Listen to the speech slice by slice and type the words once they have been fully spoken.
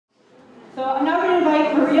So I'm now going to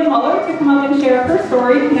invite Maria Muller to come up and share her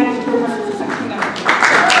story connected to 100% clean energy.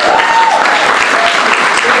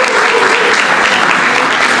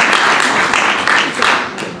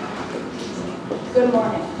 Good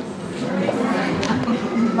morning.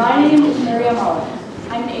 My name is Maria Muller.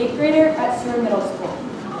 I'm an 8th grader at Seward Middle School.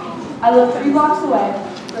 I live 3 blocks away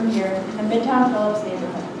from here in the Midtown Phillips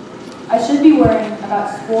neighborhood. I should be worrying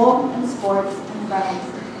about school and sports and friends,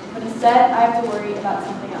 but instead I have to worry about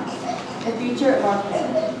something else, the future of our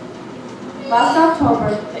planet. Last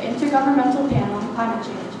October, the Intergovernmental Panel on Climate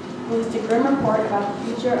Change released a grim report about the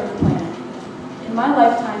future of the planet. In my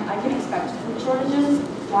lifetime, I can expect food shortages,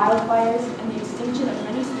 wildfires, and the extinction of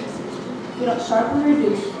many species if we don't sharply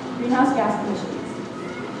reduce greenhouse gas emissions.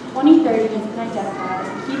 2030 has been identified as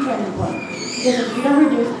a key turning point, because if we don't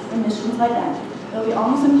reduce emissions by then, it will be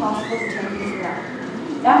almost impossible to turn things around.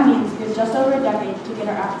 That means we have just over a decade to get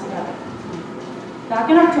our act together. Back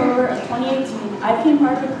in October of 2018, I became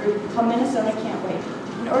part of a group called Minnesota Can't Wait,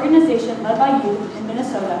 an organization led by youth in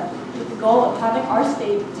Minnesota with the goal of having our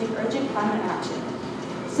state take urgent climate action.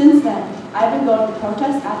 Since then, I've been going to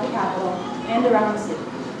protests at the Capitol and around the city.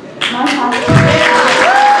 My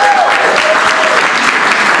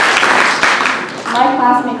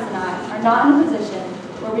classmates and I are not in a position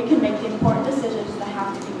where we can make the important decisions that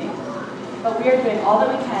have to be made. But we are doing all that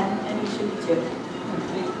we can, and you should be too.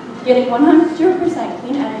 Getting 100%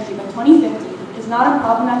 clean energy by 2050 is not a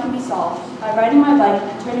problem that can be solved by riding my bike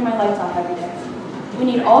and turning my lights off every day. We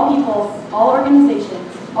need all people, all organizations,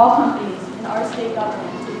 all companies, and our state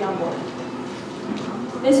government to be on board.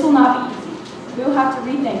 This will not be easy. We will have to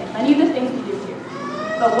rethink many of the things we do here.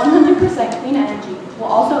 But 100% clean energy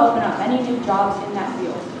will also open up many new jobs in that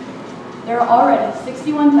field. There are already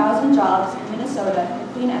 61,000 jobs in Minnesota in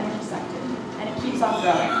the clean energy sector, and it keeps on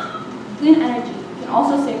growing. Clean energy can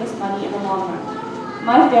also save us money in the long run.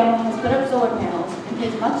 My family has put up solar panels and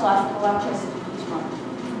pays much less in electricity each month.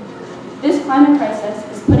 This climate crisis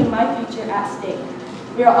is putting my future at stake.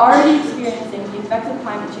 We are already experiencing the effects of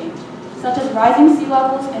climate change, such as rising sea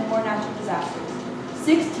levels and more natural disasters.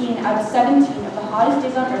 16 out of 17 of the hottest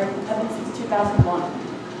days on Earth have been since 2001.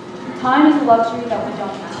 Time is a luxury that we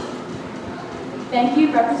don't have. Thank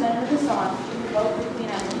you, Representative Hassan, who voted for clean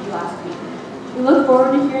energy last week. We look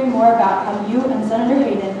forward to hearing more about how you and Senator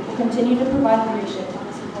Hayden will continue to provide leadership